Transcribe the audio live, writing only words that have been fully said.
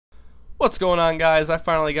What's going on, guys? I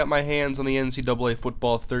finally got my hands on the NCAA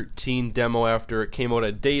Football 13 demo after it came out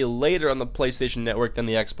a day later on the PlayStation Network than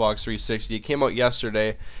the Xbox 360. It came out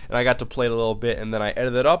yesterday, and I got to play it a little bit, and then I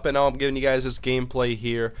edited it up, and now I'm giving you guys this gameplay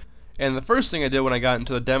here. And the first thing I did when I got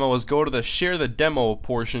into the demo was go to the share the demo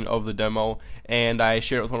portion of the demo, and I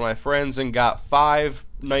shared it with one of my friends and got 5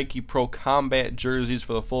 Nike Pro Combat jerseys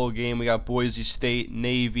for the full game. We got Boise State,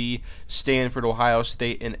 Navy, Stanford, Ohio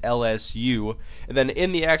State, and LSU. And then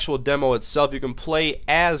in the actual demo itself, you can play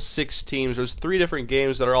as 6 teams. There's 3 different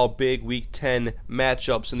games that are all big Week 10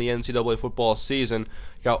 matchups in the NCAA football season.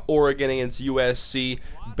 You got Oregon against USC,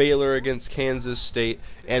 Baylor against Kansas State,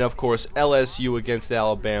 and of course LSU against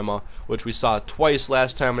Alabama, which we saw twice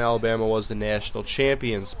last time when Alabama was the national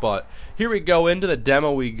champions. But here we go, into the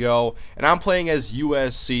demo we go, and I'm playing as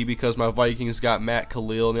USC because my Vikings got Matt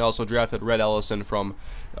Khalil, and they also drafted Red Ellison from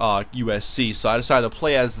USC, so I decided to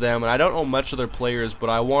play as them. And I don't know much of their players,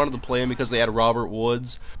 but I wanted to play him because they had Robert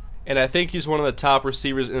Woods, and I think he's one of the top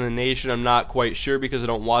receivers in the nation. I'm not quite sure because I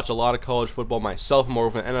don't watch a lot of college football myself. I'm more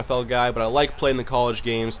of an NFL guy, but I like playing the college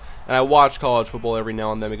games, and I watch college football every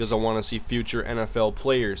now and then because I want to see future NFL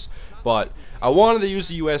players. But I wanted to use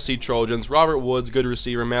the USC Trojans. Robert Woods, good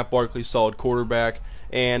receiver. Matt Barkley, solid quarterback.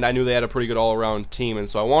 And I knew they had a pretty good all-around team, and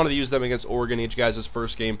so I wanted to use them against Oregon, each guy's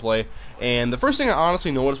first gameplay. And the first thing I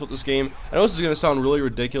honestly noticed with this game, I know this is going to sound really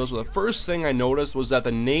ridiculous, but the first thing I noticed was that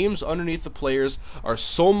the names underneath the players are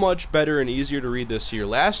so much better and easier to read this year.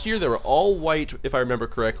 Last year, they were all white, if I remember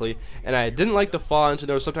correctly, and I didn't like the font, and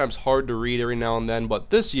they were sometimes hard to read every now and then, but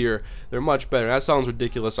this year, they're much better. That sounds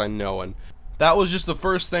ridiculous, I know, and that was just the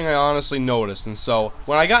first thing I honestly noticed. And so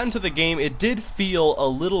when I got into the game, it did feel a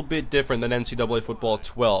little bit different than NCAA Football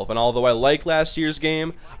 12. And although I like last year's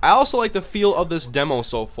game, I also like the feel of this demo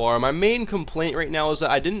so far. My main complaint right now is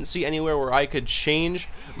that I didn't see anywhere where I could change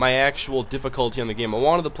my actual difficulty on the game. I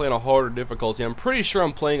wanted to play on a harder difficulty. I'm pretty sure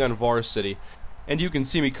I'm playing on varsity. And you can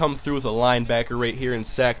see me come through with a linebacker right here and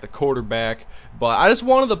sack the quarterback. But I just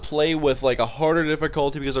wanted to play with like a harder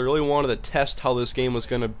difficulty because I really wanted to test how this game was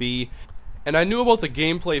going to be. And I knew about the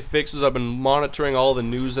gameplay fixes. I've been monitoring all the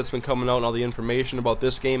news that's been coming out and all the information about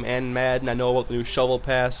this game and Madden. I know about the new shovel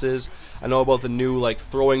passes. I know about the new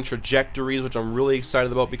throwing trajectories, which I'm really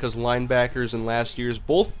excited about because linebackers in last year's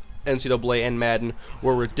both NCAA and Madden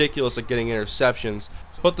were ridiculous at getting interceptions.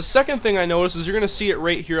 But the second thing I noticed is you're going to see it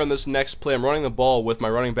right here on this next play. I'm running the ball with my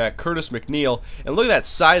running back, Curtis McNeil, and look at that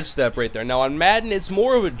sidestep right there. Now on Madden, it's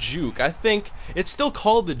more of a juke. I think it's still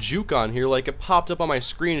called the juke on here. Like, it popped up on my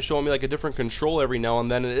screen showing me like a different control every now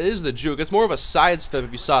and then. It is the juke. It's more of a sidestep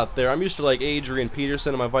if you saw it there. I'm used to like Adrian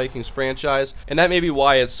Peterson in my Vikings franchise, and that may be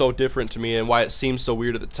why it's so different to me and why it seems so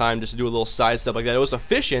weird at the time just to do a little sidestep like that. It was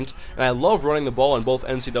efficient, and I love running the ball in both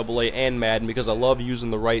NCAA and Madden because I love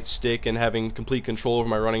using the right stick and having complete control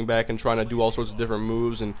over my running back and trying to do all sorts of different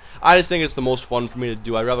moves, and I just think it's the most fun for me to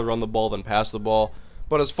do. I'd rather run the ball than pass the ball.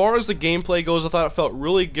 But as far as the gameplay goes, I thought it felt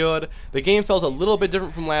really good. The game felt a little bit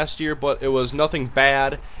different from last year, but it was nothing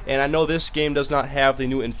bad. And I know this game does not have the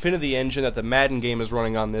new Infinity engine that the Madden game is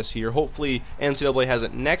running on this year. Hopefully NCAA has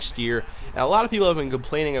it next year. And a lot of people have been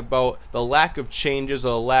complaining about the lack of changes, or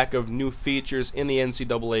the lack of new features in the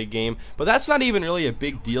NCAA game. But that's not even really a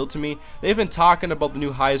big deal to me. They've been talking about the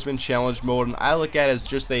new Heisman Challenge Mode, and I look at it as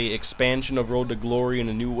just an expansion of Road to Glory and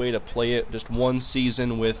a new way to play it. Just one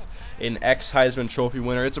season with an ex-Heisman Trophy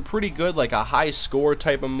winner. It's a pretty good, like a high score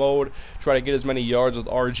type of mode. Try to get as many yards with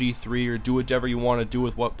RG3 or do whatever you want to do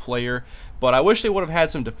with what player. But I wish they would have had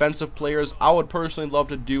some defensive players. I would personally love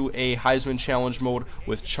to do a Heisman Challenge Mode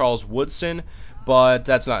with Charles Woodson, but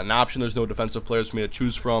that's not an option. There's no defensive players for me to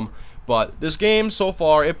choose from. But this game so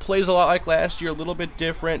far, it plays a lot like last year, a little bit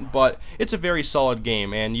different, but it's a very solid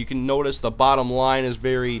game. And you can notice the bottom line is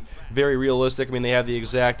very, very realistic. I mean, they have the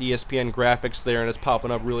exact ESPN graphics there, and it's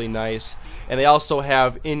popping up really nice. And they also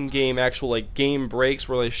have in-game actual game breaks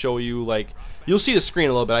where they show you you'll see the screen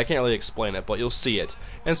a little bit. I can't really explain it, but you'll see it.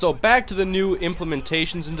 And so back to the new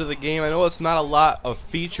implementations into the game. I know it's not a lot of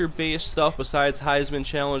feature-based stuff besides Heisman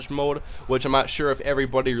Challenge Mode, which I'm not sure if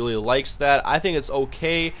everybody really likes that. I think it's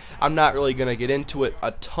okay. I'm not really going to get into it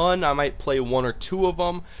a ton. I might play 1 or 2 of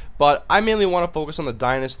them, but I mainly want to focus on the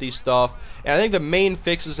Dynasty stuff. And I think the main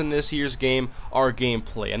fixes in this year's game are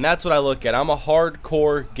gameplay, and that's what I look at. I'm a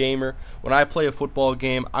hardcore gamer. When I play a football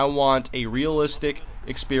game, I want a realistic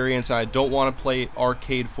experience. I don't want to play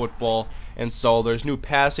arcade football, And so there's new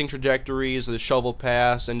passing trajectories, the shovel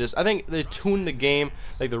pass, and just I think they tuned the game,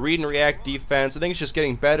 like the read and react defense. I think it's just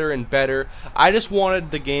getting better and better. I just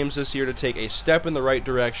wanted the games this year to take a step in the right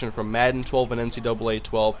direction from Madden 12 and NCAA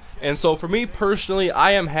 12. And so for me personally,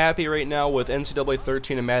 I am happy right now with NCAA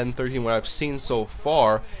 13 and Madden 13, what I've seen so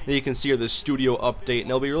far. And you can see here the studio update, and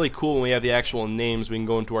it'll be really cool when we have the actual names. We can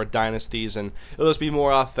go into our dynasties, and it'll just be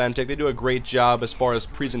more authentic. They do a great job as far as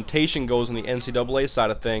presentation goes on the NCAA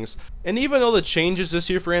side of things. And even though the changes this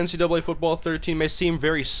year for NCAA Football 13 may seem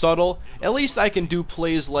very subtle, at least I can do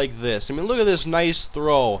plays like this. I mean, look at this nice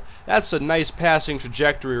throw. That's a nice passing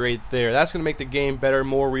trajectory right there. That's going to make the game better,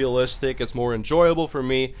 more realistic. It's more enjoyable for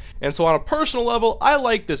me. And so on a personal level, I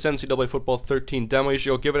like this NCAA Football 13 demo. You should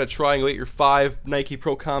go give it a try and go get your 5 Nike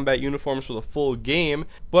Pro Combat uniforms for the full game.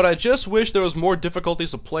 But I just wish there was more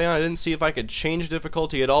difficulties to play on. I didn't see if I could change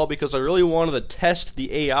difficulty at all because I really wanted to test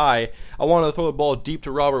the AI. I wanted to throw the ball deep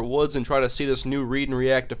to Robert Woods and try to see this new read and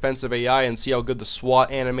react defensive AI and see how good the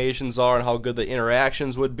SWAT animations are and how good the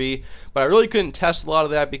interactions would be. But I really couldn't test a lot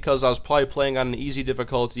of that because I was probably playing on an easy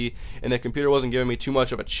difficulty and the computer wasn't giving me too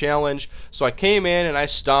much of a challenge. So I came in and I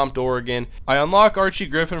stomped Oregon. I unlocked Archie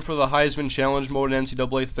Griffin for the Heisman Challenge Mode in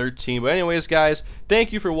NCAA 13. But anyways, guys,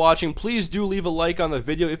 thank you for watching. Please do leave a like on the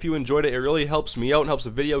video if you enjoyed it. It really helps me out and helps the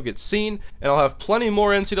video get seen. And I'll have plenty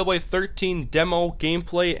more NCAA 13 demo,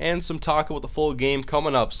 gameplay, and some talk about the full game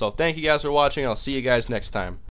coming up. So thank you guys for watching. I'll see you guys next time.